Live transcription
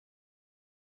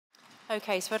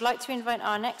Okay, so I'd like to invite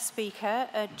our next speaker,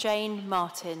 Jane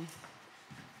Martin.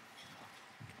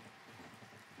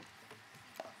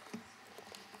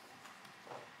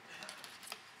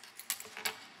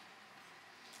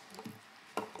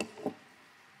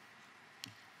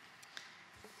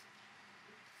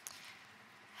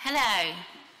 Hello.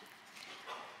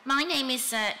 My name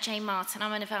is Jane Martin.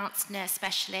 I'm an advanced nurse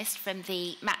specialist from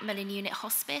the Macmillan Unit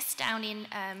Hospice down in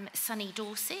sunny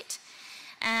Dorset.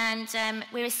 And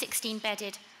we're a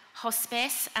 16-bedded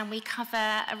hospice, and we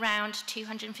cover around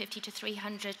 250 to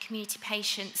 300 community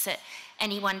patients at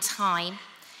any one time.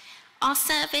 Our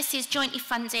service is jointly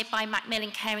funded by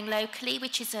Macmillan Caring Locally,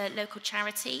 which is a local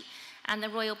charity, and the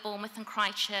Royal Bournemouth and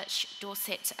Christchurch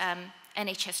Dorset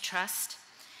NHS Trust.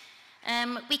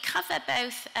 We cover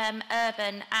both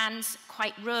urban and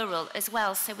quite rural as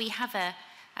well, so we have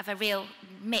a real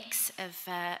mix of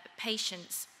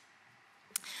patients.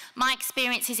 My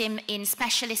experience is in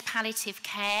specialist palliative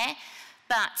care,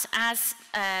 but as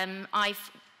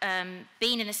I've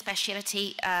been in a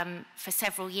specialty for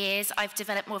several years, I've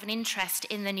developed more of an interest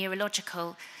in the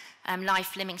neurological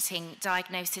life-limiting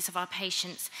diagnosis of our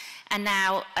patients, and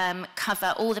now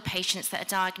cover all the patients that are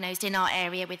diagnosed in our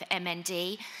area with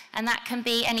MND, and that can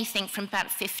be anything from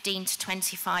about 15 to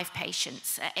 25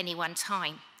 patients at any one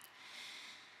time.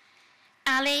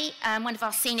 Ali, one of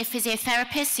our senior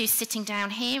physiotherapists who's sitting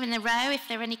down here in the row, if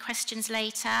there are any questions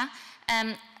later,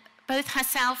 both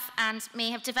herself and me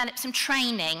have developed some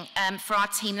training for our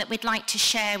team that we'd like to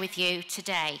share with you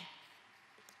today.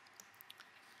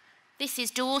 This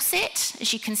is Dorset.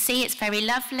 As you can see, it's very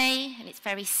lovely and it's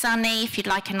very sunny if you'd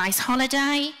like a nice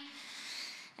holiday.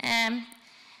 And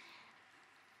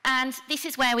this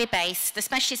is where we're based, the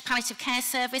Specialist Palliative Care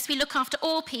Service. We look after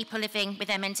all people living with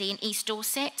MND in East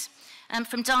Dorset,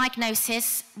 from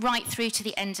diagnosis right through to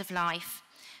the end of life,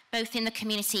 both in the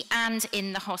community and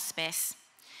in the hospice.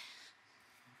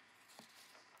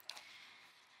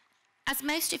 As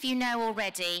most of you know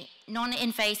already,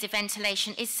 non-invasive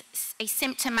ventilation is a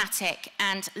symptomatic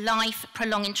and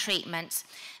life-prolonging treatment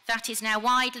that is now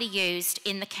widely used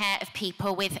in the care of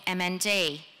people with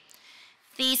MND.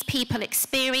 These people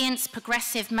experience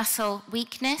progressive muscle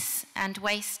weakness and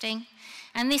wasting,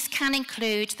 and this can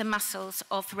include the muscles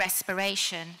of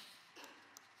respiration.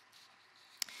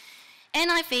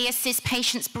 NIV assists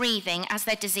patients' breathing as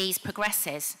their disease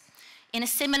progresses, in a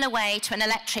similar way to an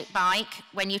electric bike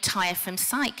when you tire from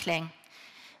cycling.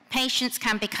 Patients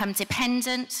can become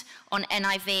dependent on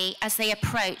NIV as they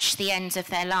approach the end of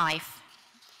their life.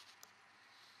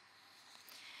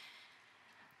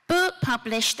 Book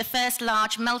published the first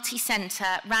large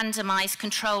multi-centre randomised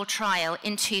controlled trial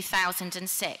in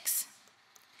 2006.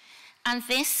 And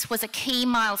this was a key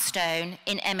milestone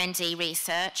in MND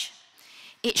research.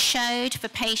 It showed for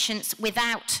patients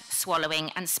without swallowing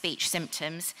and speech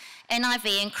symptoms,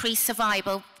 NIV increased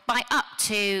survival by up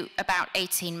to about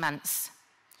 18 months.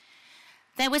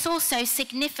 There was also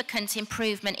significant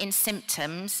improvement in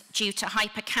symptoms due to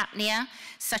hypercapnia,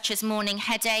 such as morning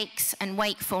headaches and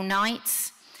wakeful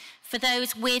nights, for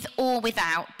those with or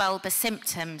without bulbar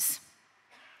symptoms.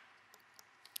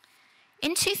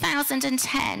 In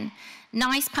 2010,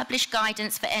 NICE published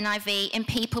guidance for NIV in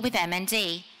people with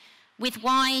MND. With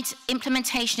wide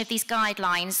implementation of these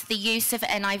guidelines, the use of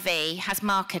NIV has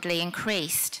markedly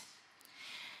increased.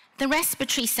 The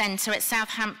Respiratory Centre at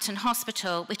Southampton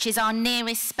Hospital, which is our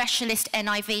nearest specialist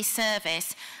NIV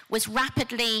service, was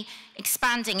rapidly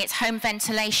expanding its home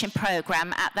ventilation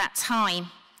programme at that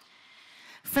time.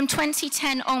 From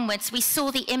 2010 onwards, we saw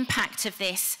the impact of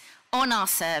this on our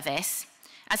service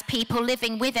as people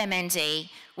living with MND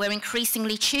were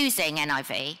increasingly choosing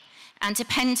NIV and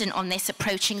dependent on this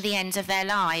approaching the end of their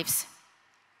lives.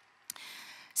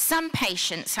 Some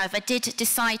patients, however, did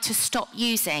decide to stop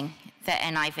using their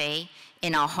NIV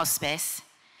in our hospice,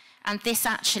 and this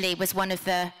actually was one of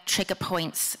the trigger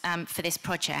points for this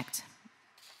project.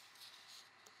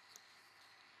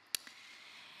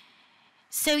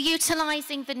 So,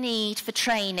 utilising the need for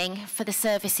training for the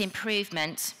service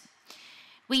improvement,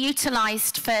 we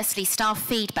utilised, firstly, staff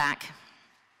feedback.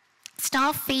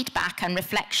 Staff feedback and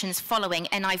reflections following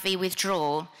NIV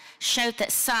withdrawal showed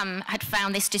that some had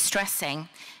found this distressing,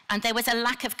 and there was a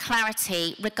lack of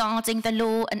clarity regarding the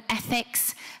law and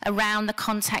ethics around the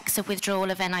context of withdrawal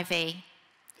of NIV.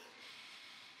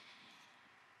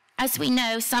 As we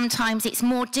know, sometimes it's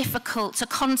more difficult to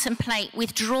contemplate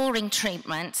withdrawing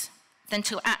treatment than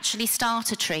to actually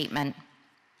start a treatment.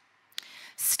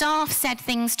 Staff said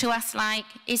things to us like,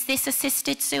 "Is this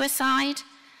assisted suicide?"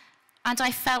 And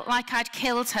I felt like I'd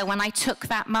killed her when I took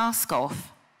that mask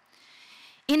off.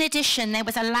 In addition, there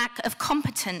was a lack of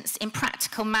competence in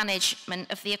practical management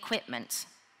of the equipment.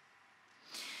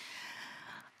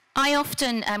 I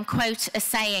often quote a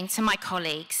saying to my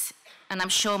colleagues, and I'm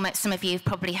sure some of you have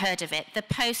probably heard of it, the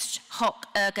post hoc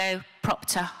ergo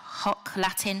propter hoc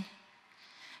Latin.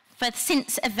 For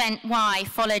since event Y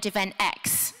followed event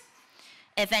X,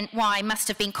 event Y must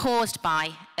have been caused by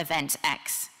event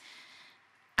X.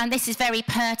 And this is very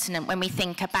pertinent when we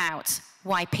think about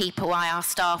why our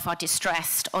staff are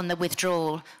distressed on the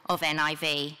withdrawal of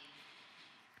NIV,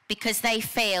 because they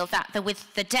feel that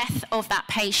the death of that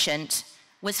patient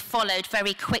was followed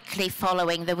very quickly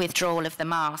following the withdrawal of the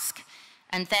mask,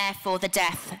 and therefore the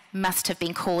death must have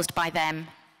been caused by them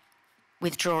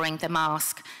withdrawing the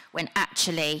mask, when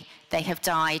actually they have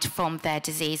died from their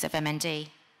disease of MND.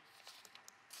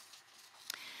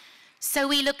 So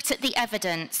we looked at the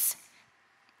evidence.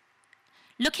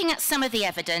 Looking at some of the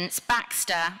evidence,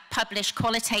 Baxter published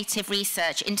qualitative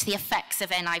research into the effects of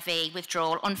NIV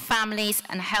withdrawal on families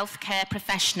and healthcare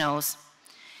professionals,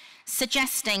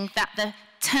 suggesting that the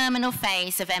terminal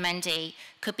phase of MND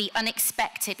could be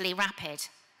unexpectedly rapid.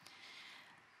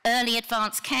 Early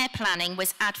advanced care planning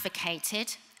was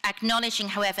advocated, acknowledging,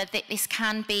 however, that this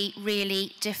can be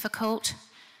really difficult.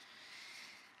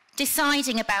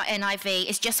 Deciding about NIV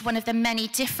is just one of the many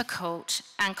difficult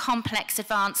and complex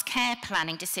advanced care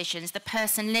planning decisions the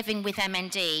person living with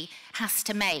MND has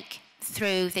to make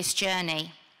through this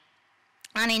journey.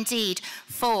 And indeed,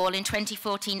 Fall in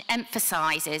 2014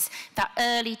 emphasises that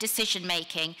early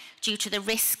decision-making due to the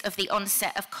risk of the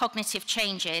onset of cognitive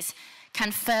changes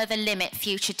can further limit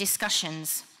future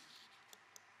discussions.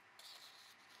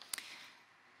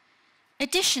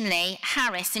 Additionally,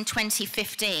 Harris in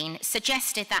 2015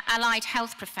 suggested that allied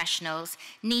health professionals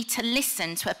need to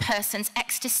listen to a person's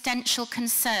existential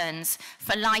concerns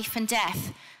for life and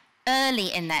death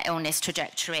early in their illness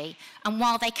trajectory and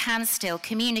while they can still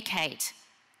communicate.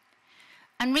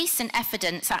 And recent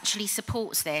evidence actually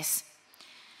supports this.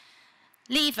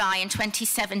 Levi in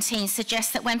 2017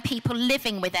 suggests that when people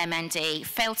living with MND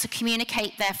fail to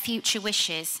communicate their future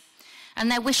wishes and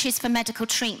their wishes for medical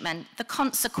treatment, the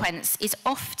consequence is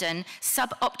often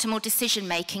suboptimal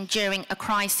decision-making during a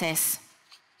crisis.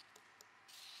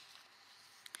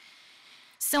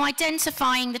 So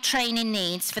identifying the training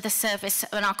needs for the service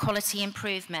and our quality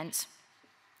improvement.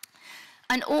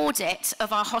 An audit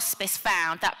of our hospice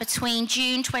found that between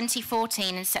June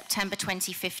 2014 and September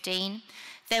 2015,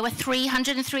 there were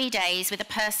 303 days with a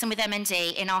person with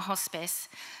MND in our hospice,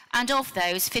 and of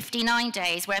those, 59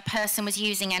 days where a person was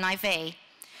using NIV.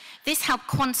 This helped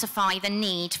quantify the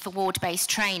need for ward-based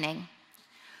training.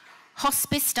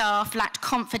 Hospice staff lacked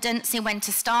confidence in when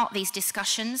to start these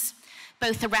discussions,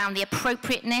 both around the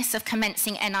appropriateness of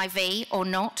commencing NIV or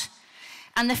not,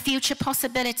 and the future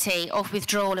possibility of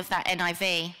withdrawal of that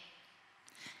NIV.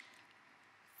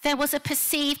 There was a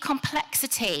perceived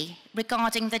complexity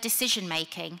regarding the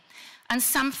decision-making, and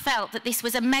some felt that this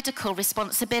was a medical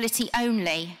responsibility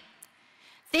only.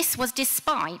 This was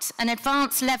despite an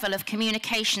advanced level of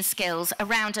communication skills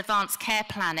around advanced care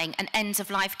planning and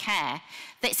end-of-life care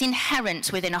that's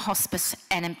inherent within a hospice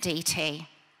NMDT.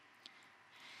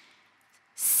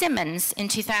 Simmons in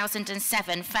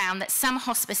 2007 found that some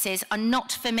hospices are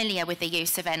not familiar with the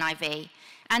use of NIV,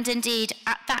 and indeed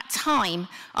at that time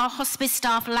our hospice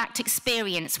staff lacked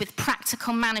experience with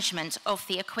practical management of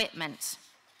the equipment.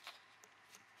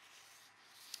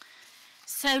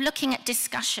 So looking at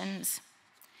discussions.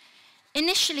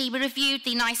 Initially we reviewed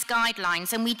the NICE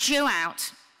guidelines and we drew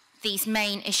out these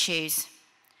main issues.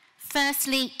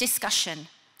 Firstly, discussion.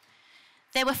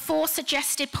 There were 4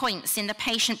 suggested points in the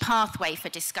patient pathway for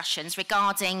discussions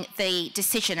regarding the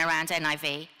decision around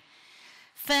NIV.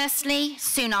 Firstly,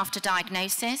 soon after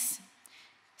diagnosis.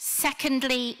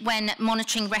 Secondly, when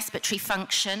monitoring respiratory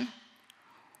function.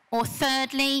 Or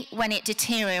thirdly, when it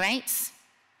deteriorates.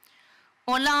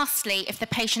 Or lastly, if the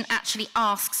patient actually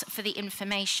asks for the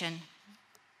information.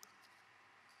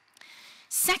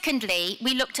 Secondly,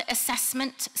 we looked at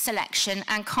assessment, selection,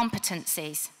 and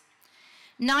competencies.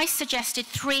 NICE suggested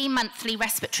 3 monthly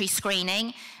respiratory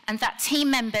screening and that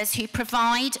team members who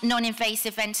provide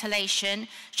non-invasive ventilation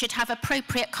should have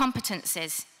appropriate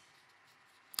competencies.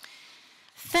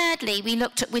 Thirdly, we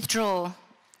looked at withdrawal.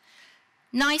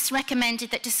 NICE recommended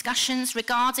that discussions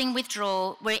regarding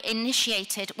withdrawal were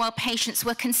initiated while patients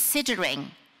were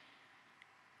considering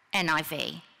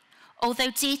NIV,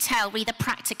 although detail re the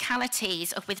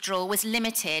practicalities of withdrawal was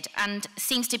limited and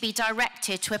seems to be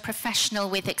directed to a professional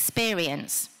with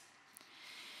experience.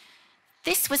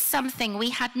 This was something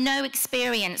we had no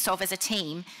experience of as a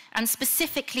team, and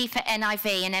specifically for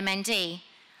NIV and MND,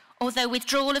 although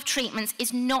withdrawal of treatments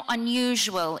is not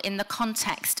unusual in the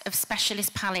context of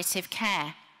specialist palliative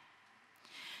care.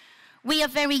 We are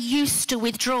very used to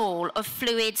withdrawal of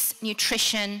fluids,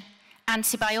 nutrition,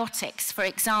 antibiotics, for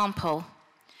example,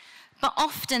 but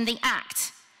often the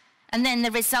act and then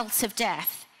the result of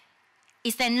death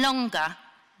is then longer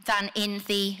than in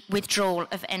the withdrawal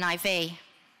of NIV.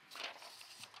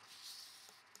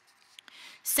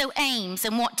 So aims,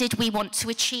 and what did we want to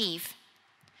achieve?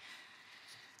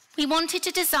 We wanted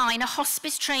to design a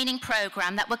hospice training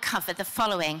programme that would cover the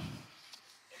following: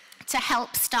 to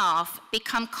help staff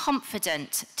become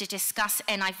confident to discuss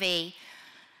NIV,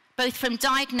 both from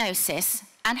diagnosis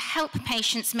and help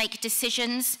patients make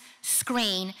decisions,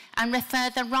 screen, and refer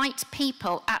the right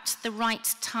people at the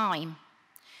right time.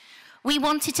 We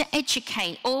wanted to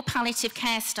educate all palliative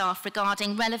care staff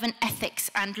regarding relevant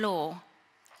ethics and law.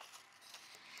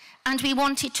 And we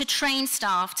wanted to train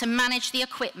staff to manage the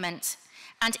equipment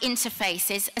and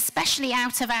interfaces, especially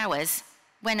out of hours,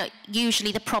 when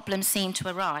usually the problems seem to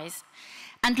arise,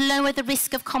 and lower the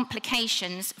risk of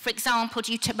complications, for example,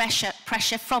 due to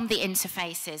pressure from the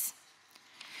interfaces.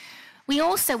 We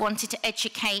also wanted to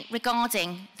educate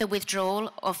regarding the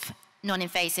withdrawal of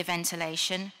non-invasive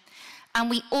ventilation, and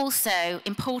we also,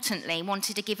 importantly,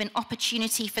 wanted to give an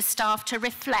opportunity for staff to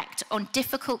reflect on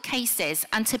difficult cases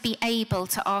and to be able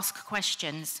to ask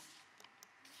questions.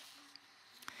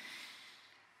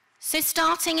 So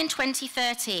starting in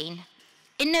 2013,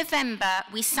 in November,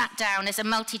 we sat down as a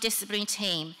multidisciplinary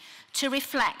team to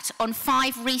reflect on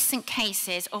 5 recent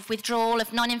cases of withdrawal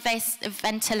of non-invasive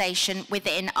ventilation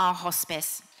within our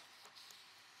hospice.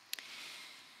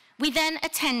 We then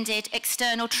attended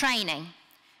external training.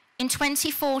 In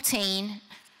 2014,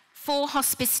 4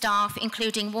 hospice staff,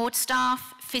 including ward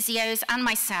staff, physios, and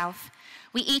myself,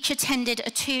 we each attended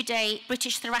a 2-day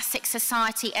British Thoracic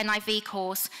Society NIV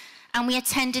course, and we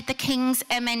attended the King's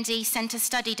MND Centre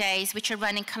Study Days, which are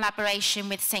run in collaboration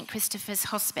with St Christopher's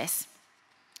Hospice.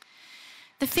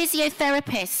 The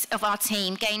physiotherapists of our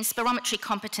team gained spirometry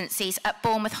competencies at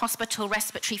Bournemouth Hospital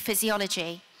Respiratory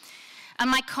Physiology, and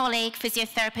my colleague,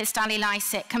 physiotherapist Ali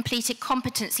Lysick, completed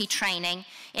competency training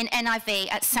in NIV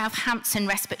at Southampton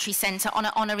Respiratory Centre on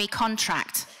an honorary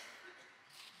contract.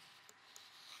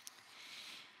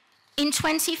 In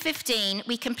 2015,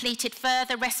 we completed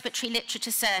further respiratory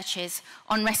literature searches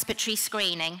on respiratory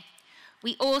screening.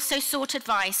 We also sought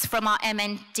advice from our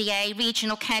MNDA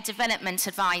Regional Care Development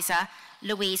Advisor,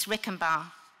 Louise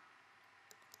Rickenbach.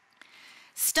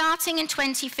 Starting in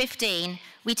 2015,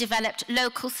 we developed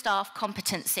local staff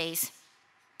competencies.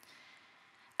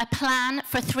 A plan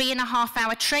for a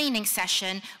 3.5-hour training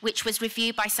session, which was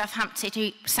reviewed by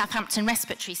Southampton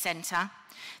Respiratory Centre.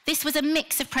 This was a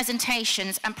mix of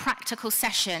presentations and practical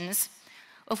sessions,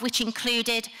 of which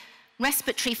included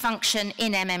respiratory function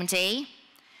in MMD,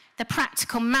 the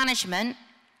practical management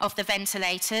of the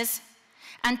ventilators,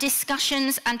 and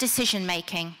discussions and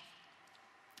decision-making.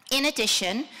 In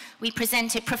addition, we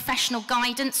presented professional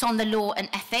guidance on the law and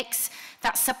ethics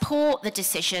that support the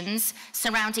decisions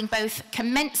surrounding both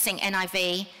commencing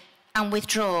NIV and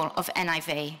withdrawal of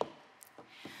NIV.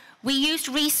 We used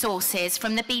resources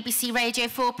from the BBC Radio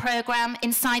 4 programme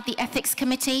Inside the Ethics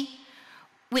Committee,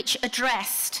 which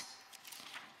addressed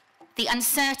the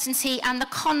uncertainty and the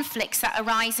conflicts that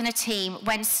arise in a team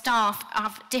when staff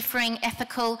have differing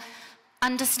ethical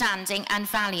understanding and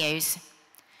values.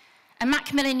 A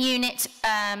Macmillan unit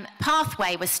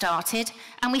pathway was started,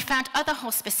 and we found other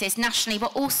hospices nationally were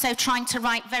also trying to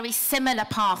write very similar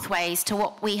pathways to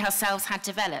what we ourselves had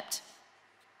developed.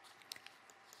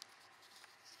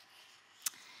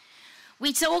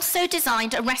 We'd also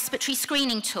designed a respiratory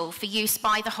screening tool for use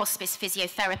by the hospice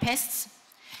physiotherapists,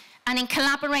 and in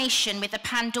collaboration with the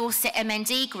Pan Dorset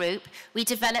MND group, we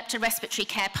developed a respiratory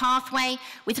care pathway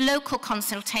with local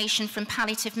consultation from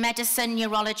palliative medicine,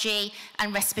 neurology,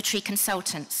 and respiratory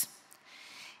consultants.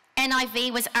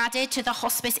 NIV was added to the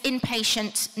hospice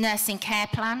inpatient nursing care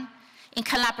plan in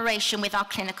collaboration with our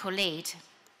clinical lead.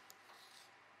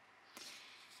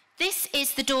 This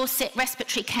is the Dorset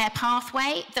Respiratory Care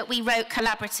Pathway that we wrote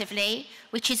collaboratively,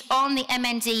 which is on the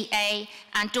MNDA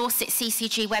and Dorset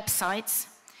CCG websites.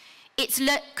 Its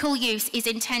local use is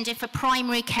intended for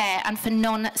primary care and for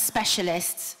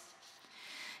non-specialists.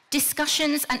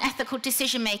 Discussions and ethical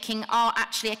decision-making are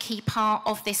actually a key part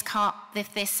of this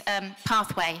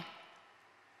pathway.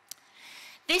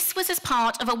 This was as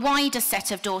part of a wider set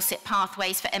of Dorset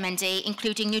pathways for MND,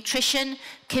 including nutrition,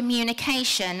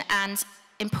 communication, and,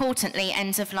 importantly,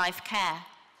 end-of-life care.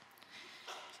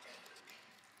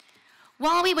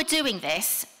 While we were doing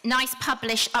this, NICE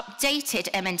published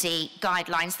updated MND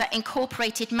guidelines that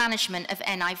incorporated management of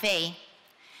NIV.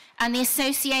 and the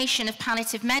Association of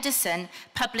Palliative Medicine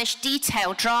published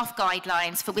detailed draft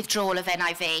guidelines for withdrawal of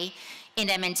NIV in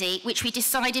M&D, which we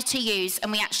decided to use,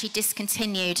 and we actually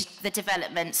discontinued the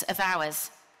development of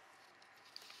ours.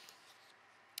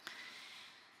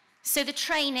 So the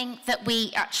training that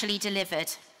we actually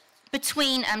delivered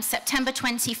between September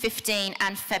 2015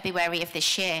 and February of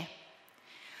this year.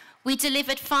 We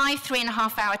delivered 5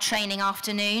 3.5-hour training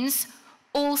afternoons.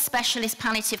 All specialist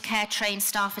palliative care trained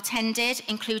staff attended,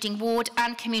 including ward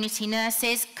and community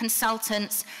nurses,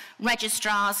 consultants,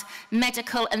 registrars,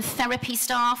 medical and therapy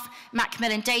staff,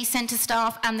 Macmillan Day Centre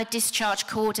staff, and the discharge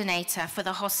coordinator for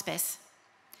the hospice.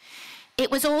 It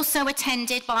was also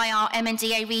attended by our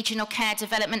MNDA Regional Care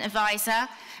Development Advisor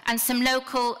and some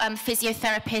local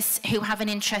physiotherapists who have an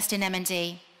interest in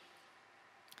M&D.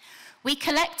 We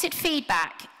collected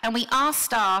feedback and we asked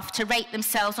staff to rate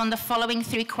themselves on the following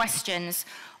 3 questions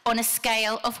on a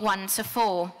scale of 1 to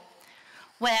 4,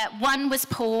 where 1 was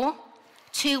poor,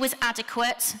 2 was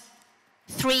adequate,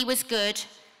 3 was good,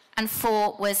 and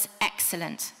 4 was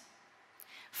excellent.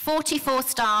 44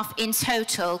 staff in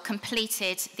total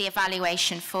completed the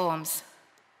evaluation forms.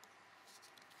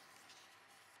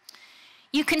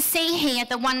 You can see here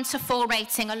the 1 to 4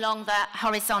 rating along the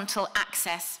horizontal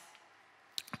axis.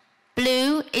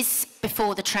 Blue is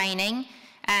before the training,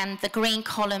 and the green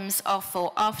columns are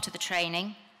for after the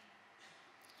training.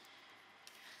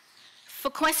 For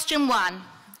question 1,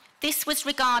 this was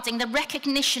regarding the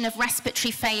recognition of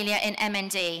respiratory failure in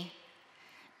M&D.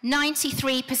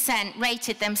 93%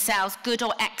 rated themselves good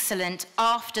or excellent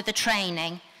after the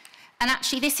training. And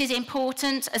actually this is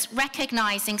important, as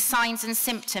recognising signs and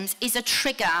symptoms is a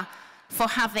trigger for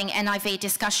having NIV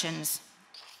discussions.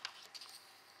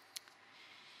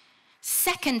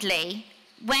 Secondly,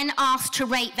 when asked to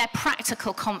rate their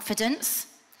practical confidence,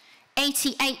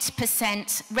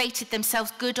 88% rated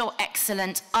themselves good or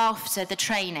excellent after the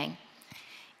training.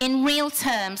 In real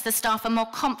terms, the staff are more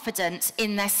confident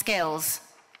in their skills.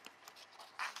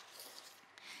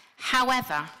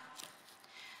 However,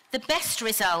 the best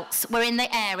results were in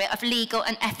the area of legal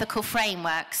and ethical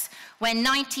frameworks, where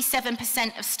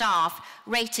 97% of staff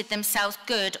rated themselves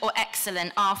good or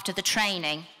excellent after the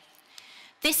training.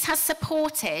 This has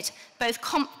supported both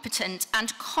competent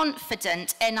and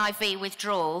confident NIV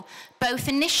withdrawal, both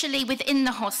initially within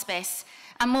the hospice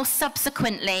and more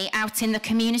subsequently out in the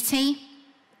community.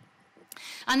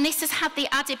 And this has had the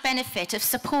added benefit of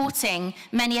supporting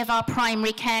many of our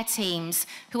primary care teams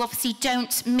who obviously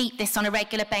don't meet this on a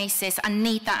regular basis and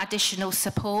need that additional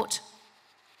support.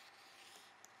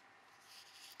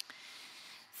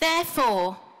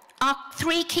 Therefore, our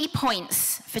 3 key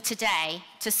points for today,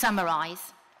 to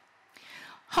summarise.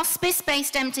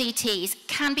 Hospice-based MDTs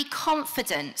can be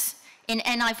confident in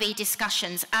NIV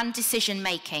discussions and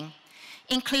decision-making,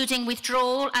 including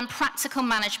withdrawal and practical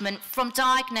management from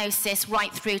diagnosis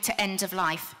right through to end of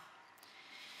life.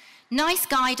 NICE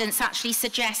guidance actually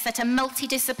suggests that a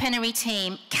multidisciplinary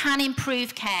team can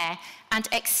improve care and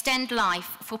extend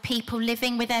life for people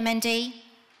living with MND.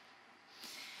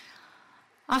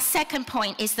 Our second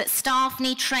point is that staff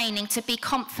need training to be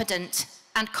confident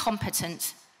and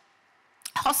competent.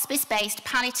 Hospice-based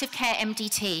palliative care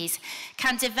MDTs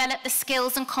can develop the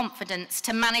skills and confidence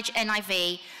to manage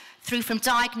NIV through from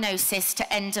diagnosis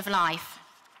to end of life.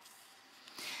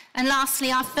 And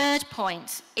lastly, our third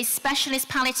point is specialist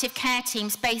palliative care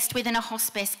teams based within a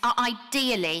hospice are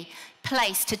ideally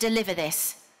placed to deliver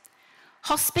this.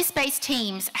 Hospice-based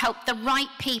teams help the right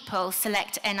people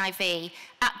select NIV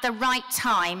at the right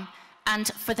time and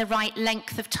for the right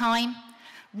length of time,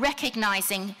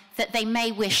 recognising that they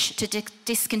may wish to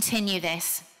discontinue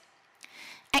this.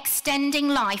 Extending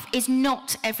life is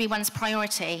not everyone's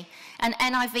priority, and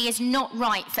NIV is not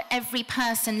right for every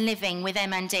person living with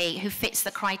MND who fits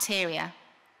the criteria.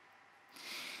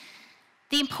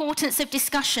 The importance of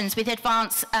discussions with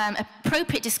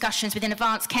appropriate discussions within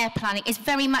advanced care planning is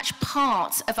very much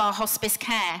part of our hospice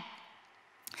care.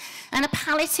 And a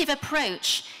palliative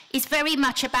approach is very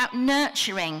much about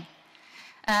nurturing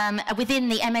within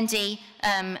the MND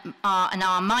and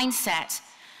our mindset,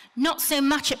 not so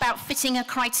much about fitting a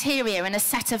criteria and a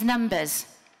set of numbers.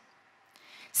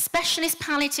 Specialist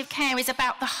palliative care is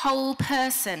about the whole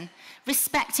person,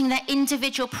 respecting their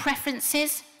individual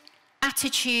preferences,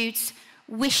 attitudes,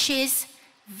 wishes,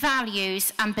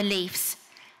 values, and beliefs.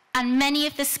 And many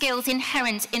of the skills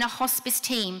inherent in a hospice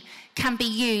team can be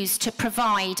used to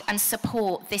provide and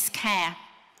support this care.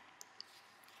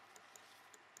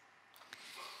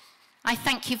 I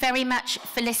thank you very much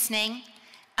for listening,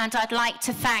 and I'd like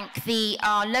to thank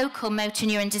our local Motor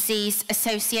Neurone Disease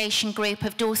Association group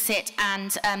of Dorset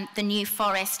and the New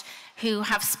Forest, who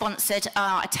have sponsored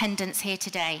our attendance here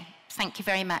today. Thank you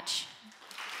very much.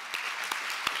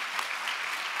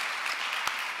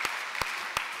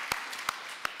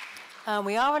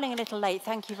 We are running a little late.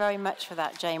 Thank you very much for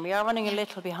that, Jane. We are running a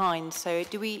little behind, so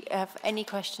do we have any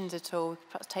questions at all?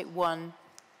 Perhaps take one.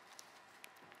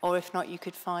 Or if not, you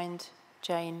could find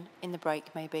Jane in the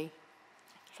break, maybe.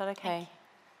 Is that okay?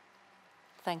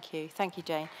 Thank you. Thank you,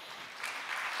 Jane.